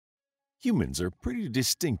Humans are pretty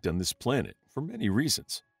distinct on this planet for many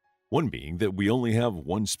reasons, one being that we only have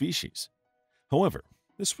one species. However,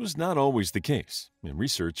 this was not always the case, and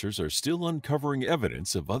researchers are still uncovering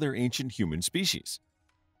evidence of other ancient human species.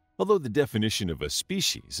 Although the definition of a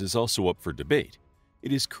species is also up for debate,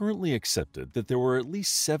 it is currently accepted that there were at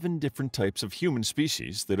least 7 different types of human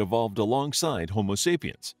species that evolved alongside Homo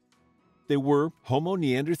sapiens. They were Homo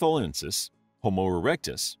neanderthalensis, Homo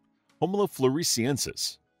erectus, Homo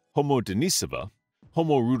floresiensis, Homo denisova,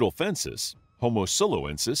 Homo rudolfensis, Homo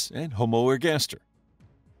soloensis, and Homo ergaster.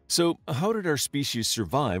 So, how did our species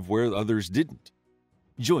survive where others didn't?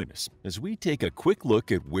 Join us as we take a quick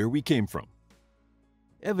look at where we came from.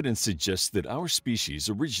 Evidence suggests that our species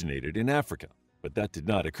originated in Africa, but that did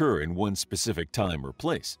not occur in one specific time or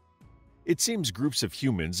place. It seems groups of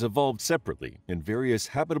humans evolved separately in various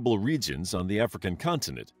habitable regions on the African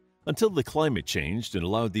continent until the climate changed and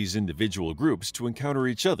allowed these individual groups to encounter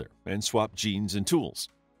each other and swap genes and tools.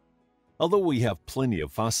 Although we have plenty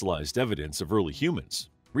of fossilized evidence of early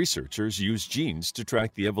humans, researchers use genes to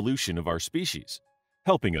track the evolution of our species,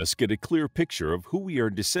 helping us get a clear picture of who we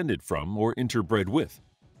are descended from or interbred with.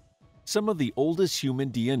 Some of the oldest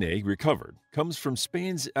human DNA recovered comes from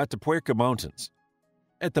Spain's Atapuerca Mountains.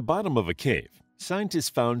 At the bottom of a cave, scientists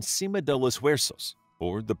found Cima de los Huesos,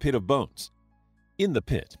 or the Pit of Bones. In the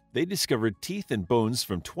pit, they discovered teeth and bones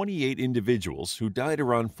from 28 individuals who died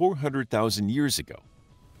around 400,000 years ago.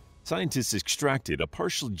 Scientists extracted a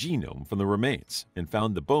partial genome from the remains and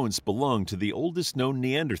found the bones belonged to the oldest known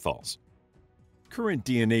Neanderthals. Current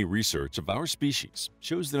DNA research of our species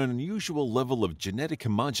shows an unusual level of genetic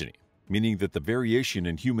homogeny, meaning that the variation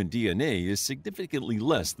in human DNA is significantly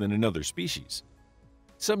less than in other species.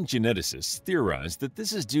 Some geneticists theorize that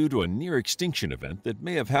this is due to a near-extinction event that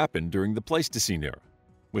may have happened during the Pleistocene era,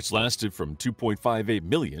 which lasted from 2.58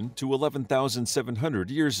 million to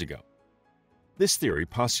 11,700 years ago. This theory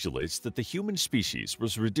postulates that the human species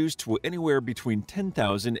was reduced to anywhere between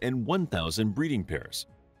 10,000 and 1,000 breeding pairs,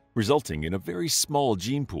 resulting in a very small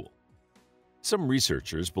gene pool. Some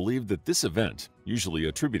researchers believe that this event, usually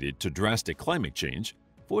attributed to drastic climate change,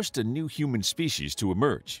 forced a new human species to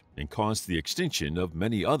emerge and caused the extinction of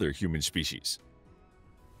many other human species.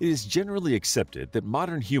 It is generally accepted that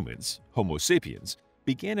modern humans, Homo sapiens,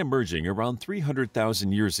 began emerging around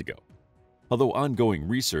 300,000 years ago, although ongoing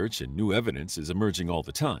research and new evidence is emerging all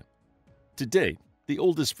the time. To date, the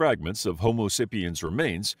oldest fragments of Homo sapiens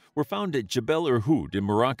remains were found at Jebel Irhoud in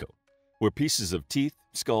Morocco, where pieces of teeth,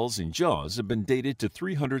 skulls, and jaws have been dated to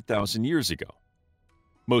 300,000 years ago.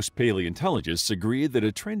 Most paleontologists agree that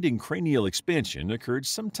a trend in cranial expansion occurred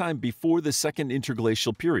sometime before the Second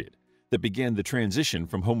Interglacial period that began the transition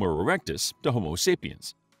from Homo erectus to Homo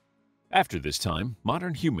sapiens. After this time,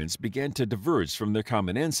 modern humans began to diverge from their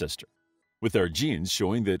common ancestor, with our genes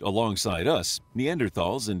showing that alongside us,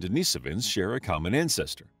 Neanderthals and Denisovans share a common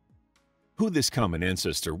ancestor. Who this common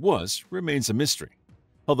ancestor was remains a mystery,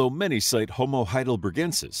 although many cite Homo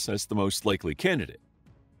heidelbergensis as the most likely candidate.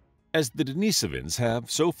 As the Denisovans have,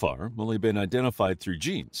 so far, only been identified through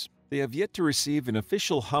genes, they have yet to receive an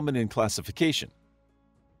official hominin classification.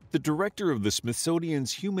 The director of the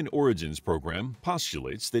Smithsonian's Human Origins program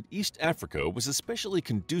postulates that East Africa was especially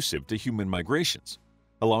conducive to human migrations,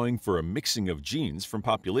 allowing for a mixing of genes from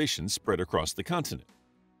populations spread across the continent.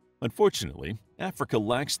 Unfortunately, Africa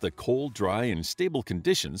lacks the cold, dry, and stable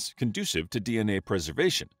conditions conducive to DNA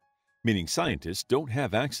preservation, meaning scientists don't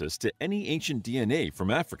have access to any ancient DNA from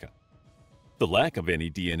Africa. The lack of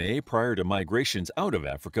any DNA prior to migrations out of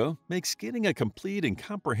Africa makes getting a complete and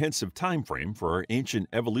comprehensive time frame for our ancient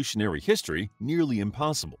evolutionary history nearly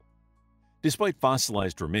impossible. Despite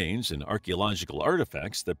fossilized remains and archaeological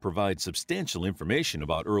artifacts that provide substantial information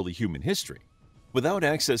about early human history, without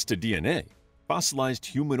access to DNA, fossilized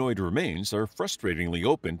humanoid remains are frustratingly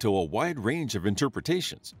open to a wide range of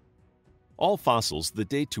interpretations. All fossils that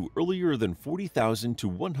date to earlier than 40,000 to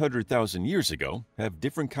 100,000 years ago have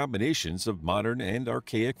different combinations of modern and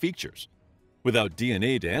archaic features. Without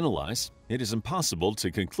DNA to analyze, it is impossible to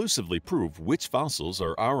conclusively prove which fossils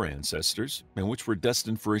are our ancestors and which were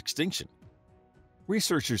destined for extinction.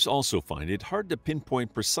 Researchers also find it hard to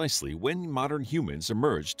pinpoint precisely when modern humans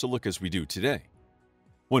emerged to look as we do today.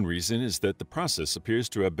 One reason is that the process appears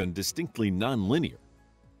to have been distinctly nonlinear.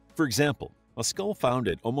 For example, a skull found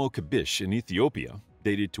at Omo Kabish in Ethiopia,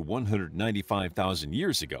 dated to 195,000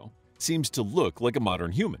 years ago, seems to look like a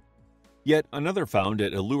modern human. Yet another found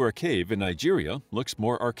at Elura Cave in Nigeria looks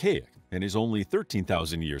more archaic and is only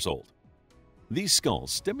 13,000 years old. These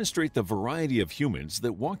skulls demonstrate the variety of humans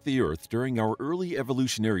that walked the Earth during our early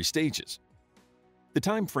evolutionary stages. The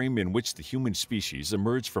time frame in which the human species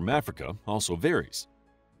emerged from Africa also varies.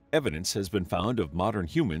 Evidence has been found of modern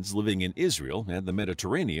humans living in Israel and the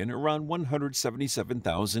Mediterranean around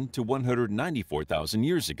 177,000 to 194,000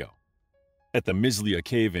 years ago. At the Mislia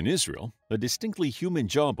cave in Israel, a distinctly human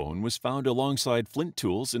jawbone was found alongside flint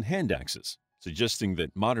tools and hand axes, suggesting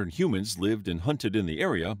that modern humans lived and hunted in the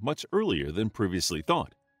area much earlier than previously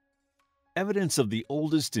thought. Evidence of the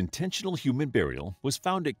oldest intentional human burial was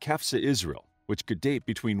found at Kafsa, Israel, which could date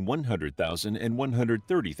between 100,000 and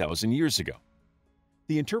 130,000 years ago.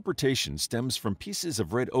 The interpretation stems from pieces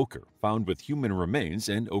of red ochre found with human remains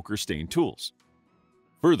and ochre-stained tools.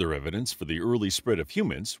 Further evidence for the early spread of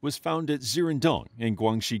humans was found at Zirindong in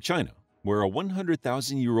Guangxi, China, where a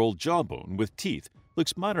 100,000-year-old jawbone with teeth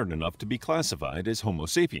looks modern enough to be classified as Homo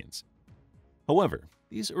sapiens. However,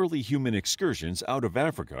 these early human excursions out of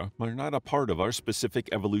Africa are not a part of our specific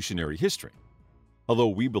evolutionary history. Although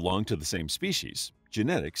we belong to the same species,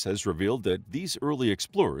 genetics has revealed that these early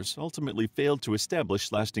explorers ultimately failed to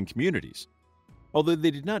establish lasting communities. Although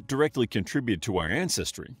they did not directly contribute to our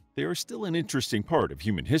ancestry, they are still an interesting part of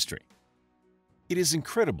human history. It is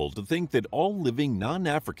incredible to think that all living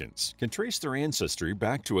non-Africans can trace their ancestry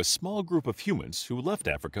back to a small group of humans who left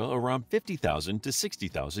Africa around 50,000 to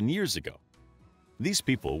 60,000 years ago. These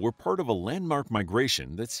people were part of a landmark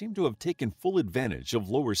migration that seemed to have taken full advantage of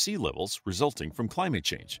lower sea levels resulting from climate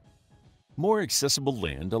change. More accessible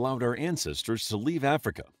land allowed our ancestors to leave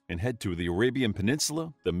Africa and head to the Arabian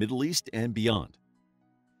Peninsula, the Middle East, and beyond.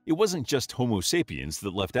 It wasn't just Homo sapiens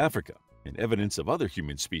that left Africa, and evidence of other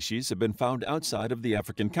human species have been found outside of the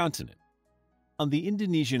African continent. On the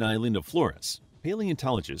Indonesian island of Flores,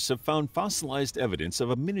 paleontologists have found fossilized evidence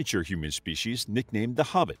of a miniature human species nicknamed the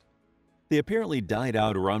Hobbit. They apparently died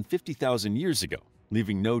out around 50,000 years ago,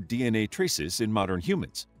 leaving no DNA traces in modern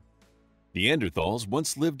humans. Neanderthals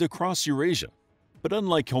once lived across Eurasia, but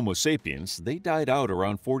unlike Homo sapiens, they died out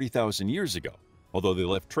around 40,000 years ago, although they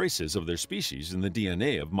left traces of their species in the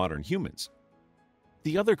DNA of modern humans.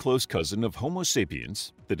 The other close cousin of Homo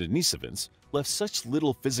sapiens, the Denisovans, left such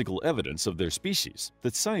little physical evidence of their species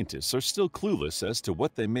that scientists are still clueless as to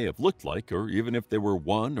what they may have looked like or even if they were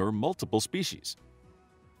one or multiple species.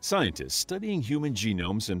 Scientists studying human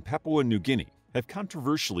genomes in Papua New Guinea have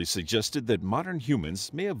controversially suggested that modern humans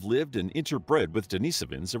may have lived and interbred with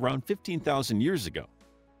Denisovans around 15,000 years ago.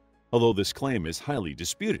 Although this claim is highly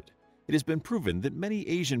disputed, it has been proven that many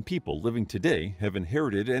Asian people living today have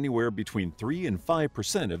inherited anywhere between 3 and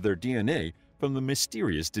 5% of their DNA from the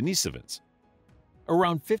mysterious Denisovans.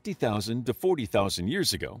 Around 50,000 to 40,000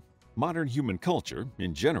 years ago, modern human culture,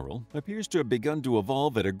 in general, appears to have begun to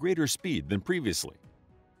evolve at a greater speed than previously.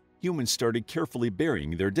 Humans started carefully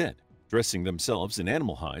burying their dead, dressing themselves in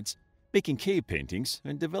animal hides, making cave paintings,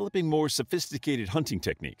 and developing more sophisticated hunting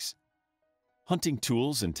techniques. Hunting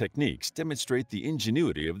tools and techniques demonstrate the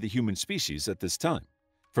ingenuity of the human species at this time,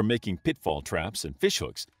 from making pitfall traps and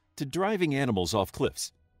fishhooks to driving animals off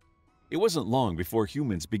cliffs. It wasn't long before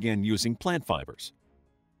humans began using plant fibers.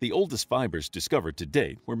 The oldest fibers discovered to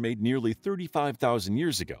date were made nearly 35,000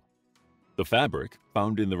 years ago. The fabric,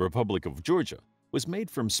 found in the Republic of Georgia, was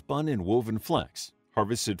made from spun and woven flax,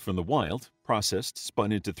 harvested from the wild, processed,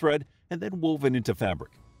 spun into thread, and then woven into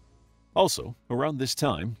fabric. Also, around this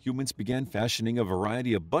time, humans began fashioning a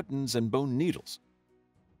variety of buttons and bone needles.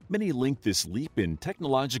 Many link this leap in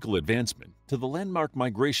technological advancement to the landmark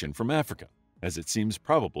migration from Africa, as it seems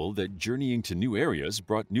probable that journeying to new areas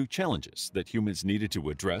brought new challenges that humans needed to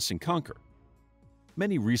address and conquer.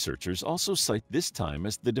 Many researchers also cite this time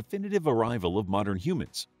as the definitive arrival of modern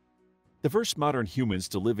humans. The first modern humans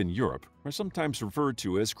to live in Europe are sometimes referred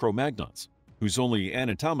to as Cro-Magnons, whose only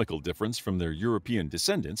anatomical difference from their European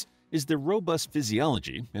descendants is their robust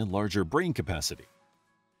physiology and larger brain capacity.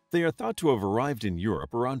 They are thought to have arrived in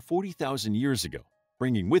Europe around 40,000 years ago,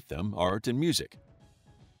 bringing with them art and music.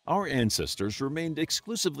 Our ancestors remained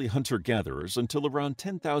exclusively hunter-gatherers until around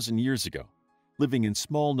 10,000 years ago, living in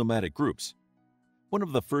small nomadic groups. One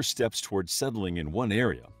of the first steps towards settling in one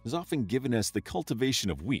area is often given as the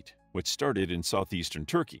cultivation of wheat, which started in southeastern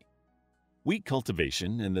Turkey. Wheat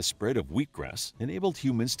cultivation and the spread of wheatgrass enabled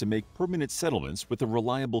humans to make permanent settlements with a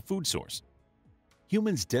reliable food source.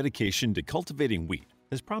 Humans' dedication to cultivating wheat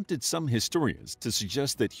has prompted some historians to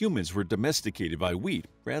suggest that humans were domesticated by wheat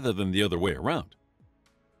rather than the other way around.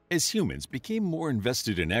 As humans became more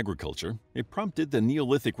invested in agriculture, it prompted the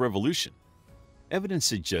Neolithic Revolution. Evidence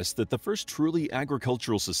suggests that the first truly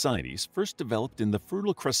agricultural societies first developed in the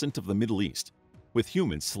Fertile Crescent of the Middle East, with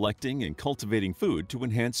humans selecting and cultivating food to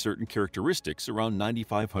enhance certain characteristics around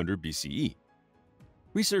 9500 BCE.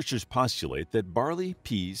 Researchers postulate that barley,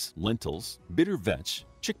 peas, lentils, bitter vetch,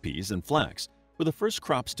 chickpeas, and flax were the first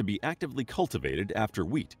crops to be actively cultivated after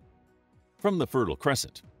wheat. From the Fertile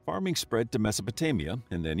Crescent, farming spread to Mesopotamia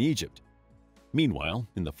and then Egypt. Meanwhile,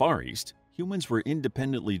 in the Far East, humans were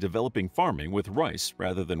independently developing farming with rice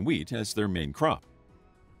rather than wheat as their main crop.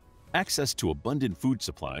 Access to abundant food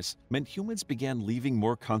supplies meant humans began leaving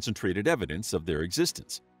more concentrated evidence of their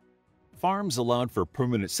existence. Farms allowed for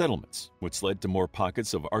permanent settlements, which led to more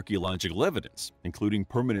pockets of archaeological evidence, including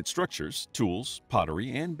permanent structures, tools,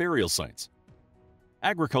 pottery, and burial sites.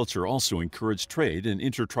 Agriculture also encouraged trade and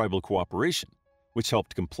intertribal cooperation, which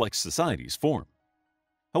helped complex societies form.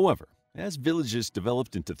 However, as villages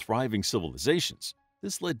developed into thriving civilizations,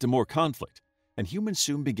 this led to more conflict, and humans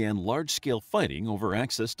soon began large-scale fighting over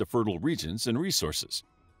access to fertile regions and resources.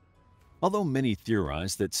 Although many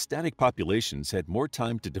theorize that static populations had more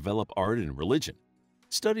time to develop art and religion,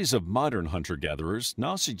 studies of modern hunter-gatherers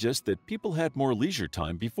now suggest that people had more leisure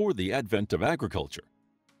time before the advent of agriculture.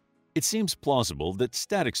 It seems plausible that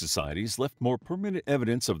static societies left more permanent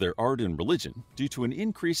evidence of their art and religion due to an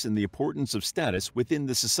increase in the importance of status within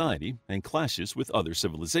the society and clashes with other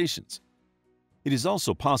civilizations. It is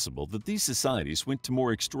also possible that these societies went to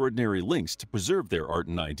more extraordinary lengths to preserve their art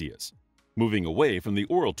and ideas, moving away from the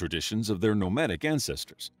oral traditions of their nomadic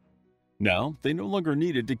ancestors. Now, they no longer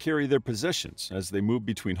needed to carry their possessions as they moved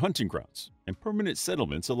between hunting grounds, and permanent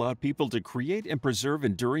settlements allowed people to create and preserve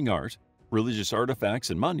enduring art, religious artifacts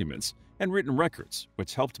and monuments, and written records,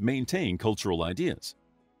 which helped maintain cultural ideas.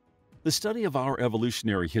 The study of our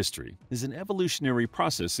evolutionary history is an evolutionary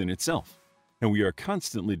process in itself, and we are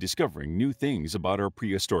constantly discovering new things about our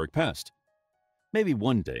prehistoric past. Maybe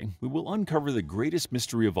one day we will uncover the greatest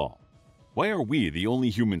mystery of all. Why are we the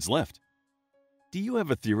only humans left? Do you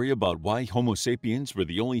have a theory about why Homo sapiens were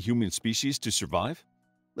the only human species to survive?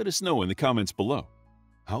 Let us know in the comments below.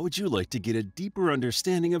 How would you like to get a deeper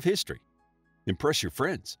understanding of history, impress your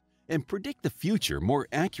friends, and predict the future more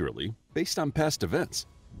accurately based on past events?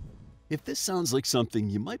 If this sounds like something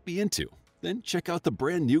you might be into, then check out the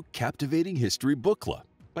brand new Captivating History Book Club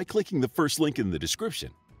by clicking the first link in the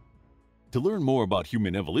description. To learn more about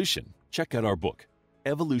human evolution, check out our book,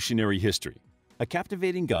 Evolutionary History, a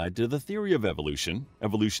captivating guide to the theory of evolution,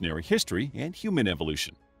 evolutionary history, and human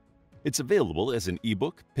evolution. It's available as an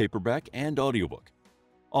ebook, paperback, and audiobook.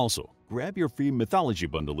 Also, grab your free Mythology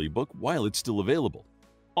Bundle ebook while it's still available.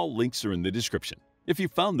 All links are in the description. If you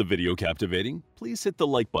found the video captivating, please hit the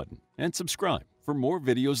like button and subscribe for more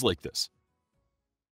videos like this.